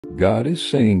God is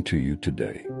saying to you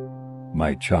today,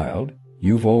 my child,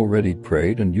 you've already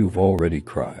prayed and you've already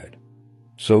cried.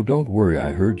 So don't worry,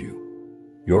 I heard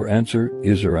you. Your answer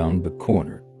is around the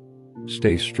corner.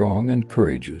 Stay strong and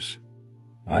courageous.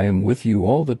 I am with you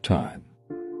all the time.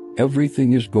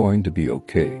 Everything is going to be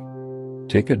okay.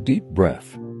 Take a deep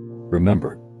breath.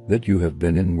 Remember that you have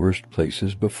been in worse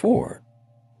places before.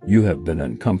 You have been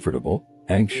uncomfortable,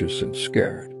 anxious, and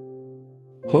scared.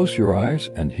 Close your eyes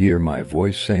and hear my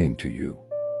voice saying to you,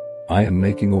 I am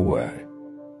making a way.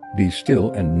 Be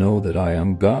still and know that I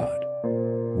am God.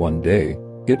 One day,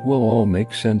 it will all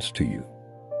make sense to you.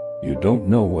 You don't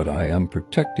know what I am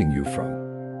protecting you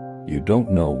from. You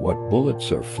don't know what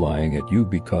bullets are flying at you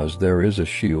because there is a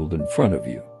shield in front of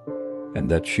you. And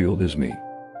that shield is me.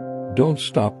 Don't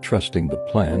stop trusting the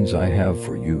plans I have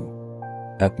for you.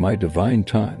 At my divine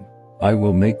time, I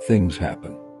will make things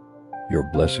happen. Your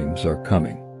blessings are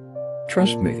coming.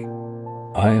 Trust me.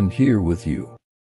 I am here with you.